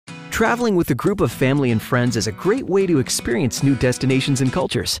Traveling with a group of family and friends is a great way to experience new destinations and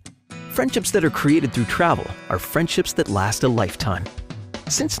cultures. Friendships that are created through travel are friendships that last a lifetime.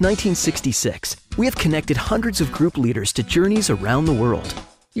 Since 1966, we have connected hundreds of group leaders to journeys around the world.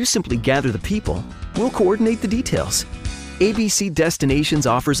 You simply gather the people, we'll coordinate the details. ABC Destinations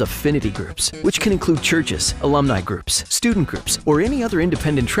offers affinity groups, which can include churches, alumni groups, student groups, or any other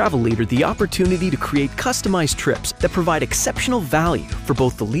independent travel leader the opportunity to create customized trips that provide exceptional value for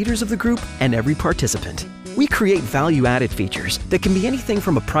both the leaders of the group and every participant. We create value-added features that can be anything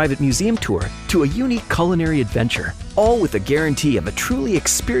from a private museum tour to a unique culinary adventure, all with a guarantee of a truly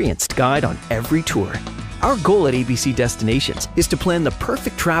experienced guide on every tour. Our goal at ABC Destinations is to plan the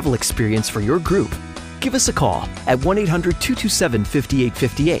perfect travel experience for your group. Give us a call at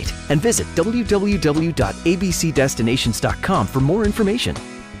 1-800-227-5858 and visit www.abcdestinations.com for more information.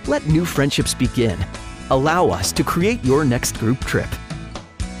 Let new friendships begin. Allow us to create your next group trip.